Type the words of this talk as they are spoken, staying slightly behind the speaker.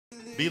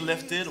Be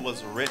Lifted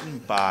was written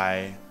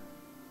by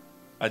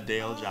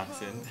Adale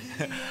Jackson.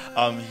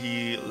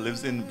 He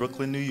lives in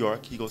Brooklyn, New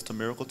York. He goes to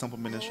Miracle Temple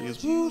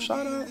Ministries. Woo,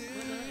 shout out.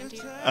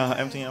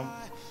 MTM.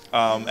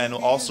 And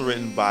also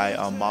written by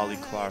Mali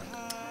Clarke.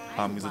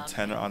 He's a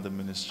tenor on the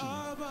ministry.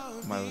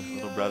 My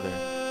little brother.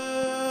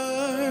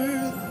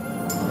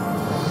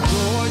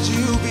 Lord,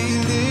 you be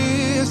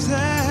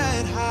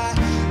lifted high.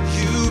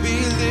 You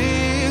be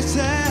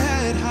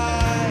lifted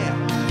high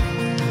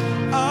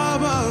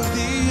above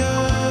the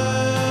earth.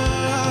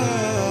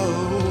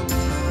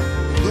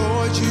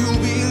 Lord, you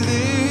be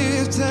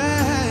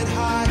lifted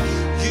high.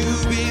 You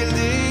be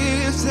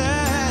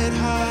lifted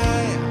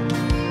high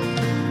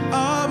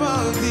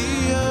above the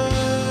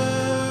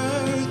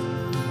earth.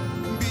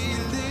 Be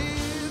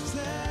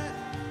lifted.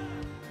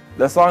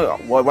 That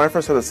song, when I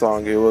first heard the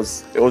song, it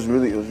was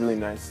really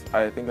nice.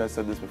 I think I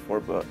said this before,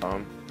 but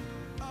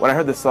when I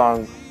heard the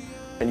song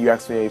and you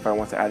asked me if I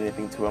want to add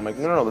anything to it, I'm like,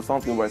 no, the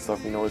song's good by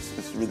itself, you know,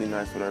 it's really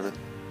nice, whatever.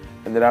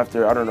 And then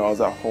after, I don't know, I was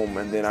at home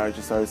and then I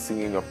just started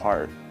singing a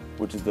part,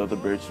 which is the other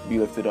bridge, Be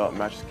Lifted Up,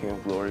 Matchless King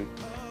of Glory, ...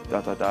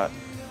 But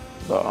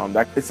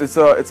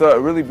it's a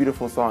really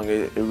beautiful song.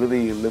 It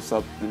really lifts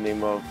up the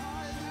name of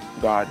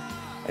God,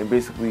 and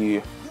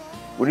basically,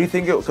 when you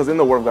think it, because in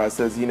the Word of God it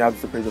says He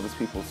inhabits the praise of His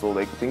people. So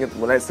like,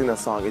 when I sing that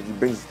song, it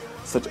brings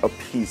such a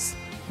peace.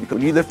 Because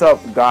when you lift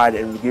up God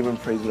and we give Him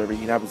praise, whatever,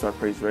 He inhabits our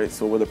praise, right?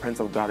 So where the Prince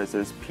of God is,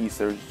 there's peace,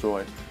 there's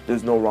joy.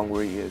 There's no wrong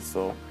where He is.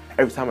 So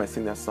every time I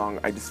sing that song,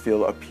 I just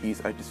feel a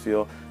peace. I just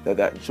feel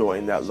that joy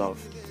and that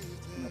love.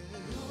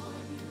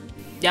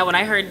 Yeah, when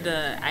I heard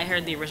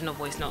the original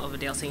voice note of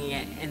Adale singing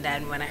it, and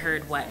then when I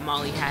heard what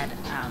Molly had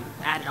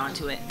added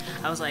onto it,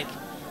 I was like,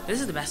 this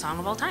is the best song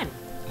of all time.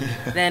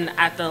 Then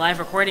at the live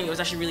recording, it was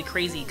actually really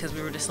crazy because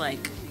we were just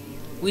like,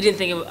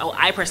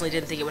 I personally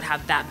didn't think it would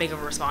have that big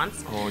of a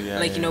response. Oh yeah.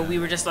 Like, you know, yeah. we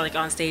were just like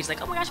on stage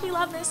like, oh my gosh, we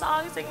love this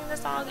song, singing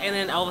this song. And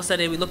then all of a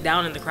sudden we look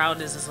down and the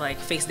crowd is just like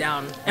face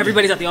down.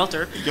 Everybody's at the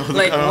altar. Yo,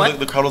 like, what?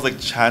 The crowd was like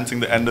chanting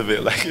the end of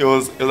it. Like it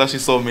was actually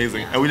so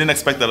amazing. And we didn't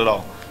expect that at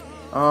all.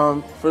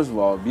 First of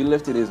all, Be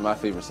Lifted is my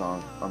favorite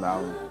song on the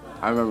album.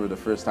 I remember the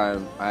first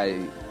time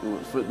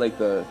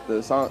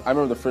the song, I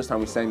remember the first time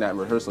we sang that in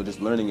rehearsal, just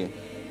learning it,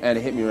 and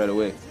it hit me right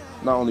away.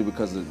 Not only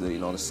because of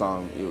the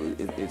song,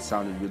 it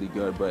sounded really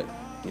good, but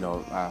you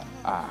know,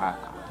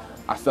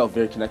 I felt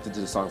very connected to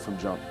the song from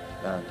jump.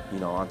 You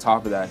know, on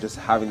top of that, just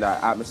having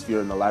that atmosphere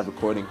in the live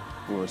recording,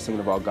 when we were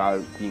singing about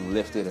God being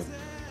lifted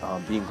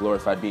and being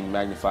glorified, being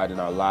magnified in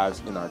our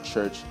lives, in our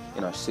church,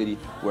 in our city,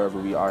 wherever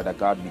we are, that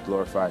God be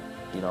glorified.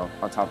 You know,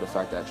 on top of the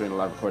fact that during the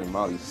live recording,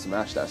 Molly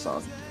smashed that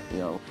song. You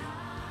know,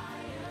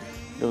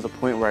 there was a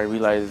point where I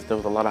realized there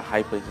was a lot of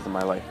high places in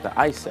my life that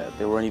I set.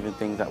 There weren't even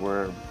things that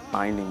were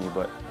binding me,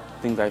 but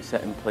things I've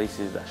set in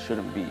places that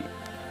shouldn't be.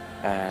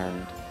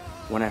 And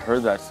when I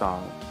heard that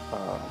song,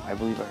 I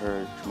believe I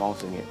heard Jamal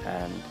sing it,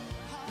 and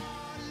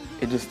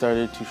it just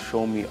started to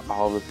show me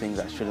all the things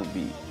that shouldn't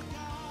be.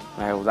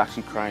 And I was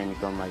actually crying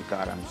because I'm like,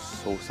 God, I'm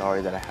so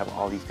sorry that I have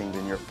all these things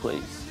in your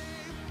place.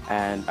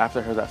 And after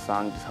I heard that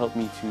song, it just helped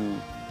me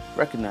to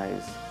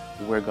recognize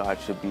where God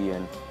should be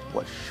and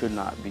what should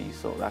not be.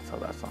 So that's how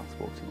that song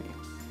spoke to me.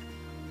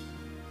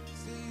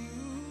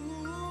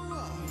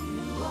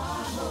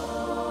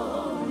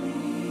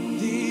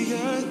 The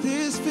earth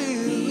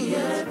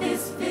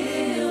is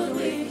filled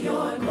with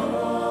your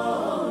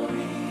glory.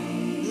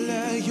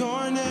 Let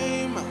your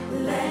name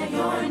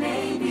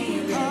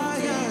be lifted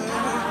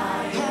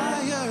higher.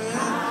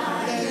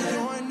 Let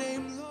your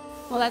name.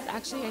 Well, that's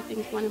actually, I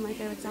think, one of my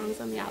favorite songs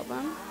on the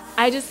album.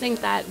 I just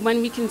think that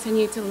when we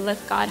continue to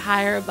lift God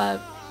higher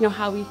above, you know,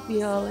 how we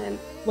feel and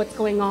what's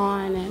going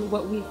on and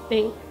what we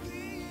think,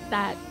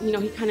 that, you know,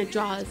 He kind of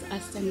draws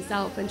us to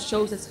Himself and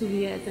shows us who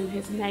He is and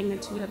His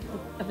magnitude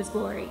of His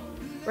glory,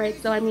 right?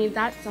 So, I mean,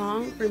 that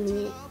song for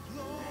me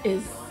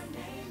is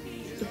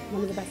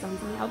one of the best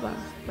songs on the album,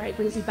 right?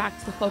 Brings you back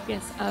to the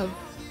focus of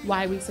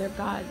why we serve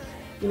God.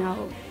 You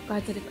know,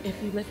 God said,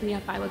 if you lift me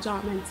up, I will draw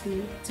men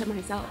to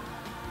myself,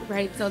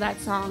 right? So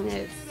that song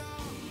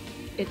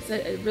it's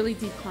a really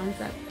deep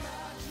concept.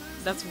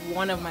 That's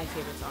one of my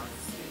favorite songs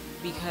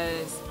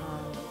because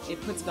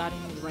it puts God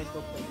in His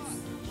rightful place.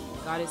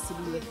 God is to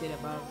be lifted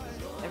above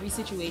every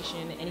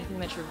situation, anything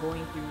that you're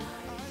going through.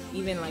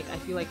 Even like, I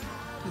feel like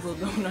people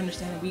don't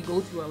understand that we go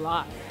through a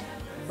lot,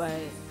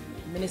 but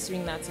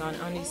ministering that song,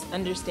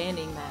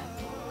 understanding that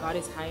God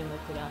is high and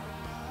lifted up.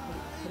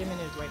 Put Him in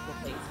His rightful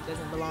place. He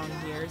doesn't belong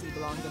here, He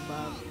belongs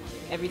above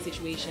every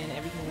situation,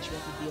 everything that you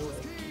have to deal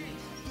with.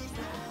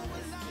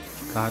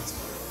 God's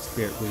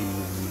spirit really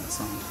moves in that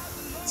song.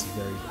 It's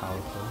very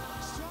powerful.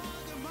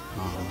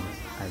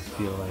 I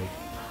feel like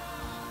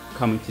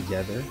coming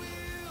together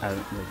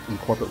in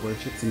corporate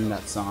worship, singing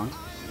that song,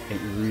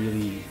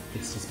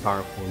 it's just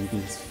powerful. You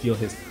can just feel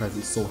His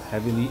presence so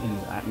heavily in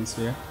the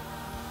atmosphere,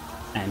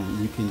 and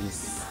you can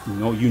just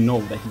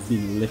know that He's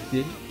being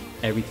lifted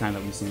every time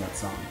that we sing that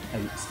song.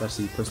 And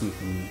especially personally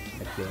for me,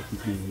 I feel like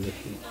He's being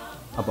lifted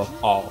above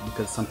all,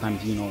 because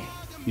sometimes, you know,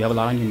 you have a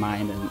lot on your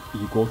mind and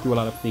you go through a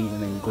lot of things,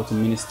 and then you go to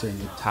minister and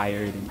you're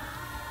tired and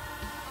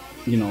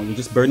you're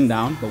just burdened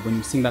down, but when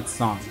you sing that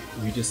song,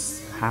 you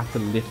just have to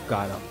lift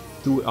God up.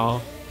 Through it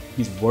all,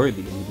 He's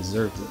worthy and He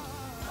deserves it.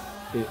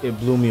 It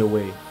blew me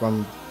away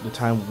from the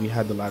time we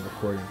had the live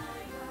recording.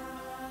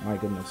 My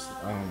goodness.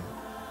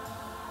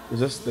 It's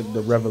just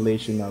the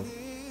revelation of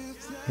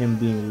Him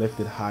being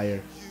lifted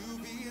higher.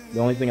 The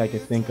only thing I can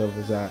think of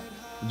is that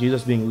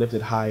Jesus being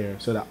lifted higher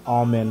so that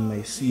all men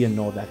may see and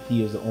know that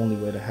He is the only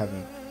way to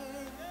heaven.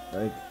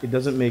 Like, it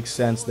doesn't make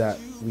sense that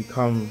we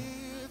come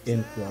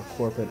into a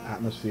corporate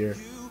atmosphere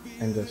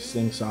and just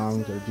sing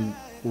songs or do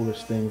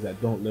foolish things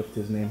that don't lift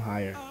His name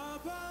higher.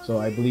 So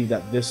I believe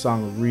that this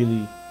song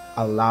really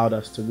allowed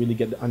us to really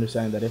get the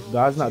understanding that if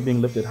God's not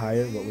being lifted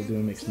higher, what we're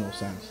doing makes no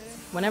sense.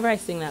 Whenever I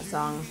sing that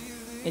song,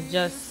 it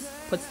just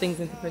puts things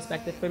into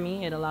perspective for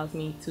me. It allows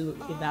me to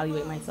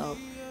evaluate myself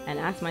and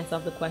ask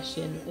myself the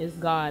question, is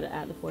God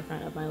at the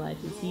forefront of my life?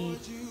 Is He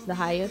the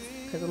highest?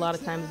 Because a lot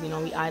of times,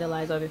 we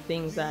idolize other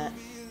things that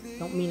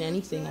don't mean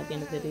anything at the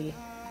end of the day.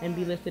 And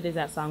Be Lifted is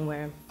that song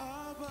where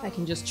I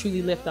can just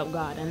truly lift up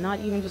God, and not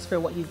even just for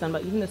what He's done,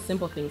 but even the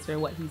simple things, for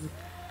what He's,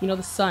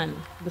 the sun,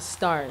 the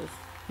stars,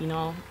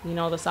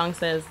 the song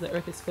says the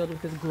earth is filled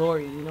with His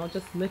glory,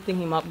 just lifting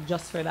Him up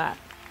just for that.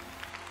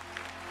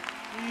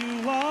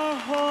 You are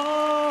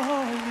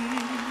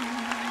holy.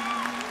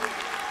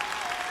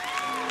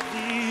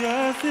 The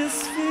earth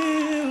is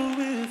filled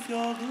with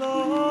Your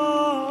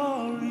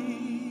glory.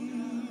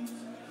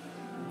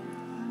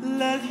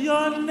 Let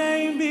Your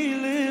name be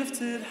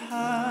lifted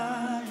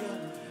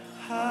higher,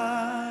 higher.